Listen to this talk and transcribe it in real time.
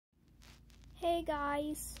Hey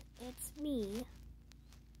guys, it's me.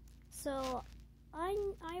 So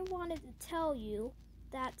I wanted to tell you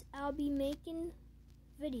that I'll be making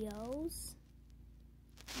videos.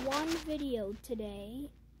 One video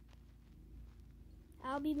today.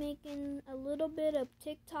 I'll be making a little bit of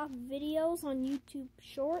TikTok videos on YouTube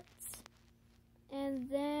Shorts and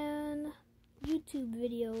then YouTube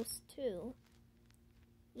videos too.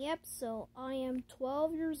 Yep, so I am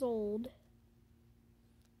 12 years old.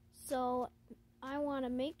 So I want to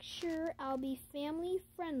make sure I'll be family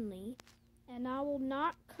friendly and I will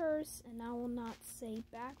not curse and I will not say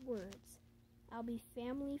bad words. I'll be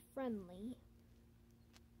family friendly.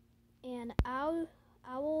 And I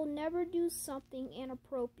will never do something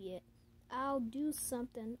inappropriate. I'll do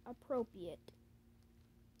something appropriate.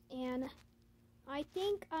 And I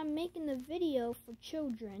think I'm making a video for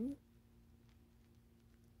children.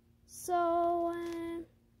 So,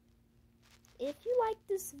 if you like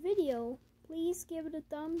this video, please give it a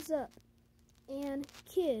thumbs up. And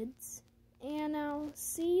kids, and I'll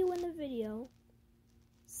see you in the video.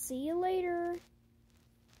 See you later.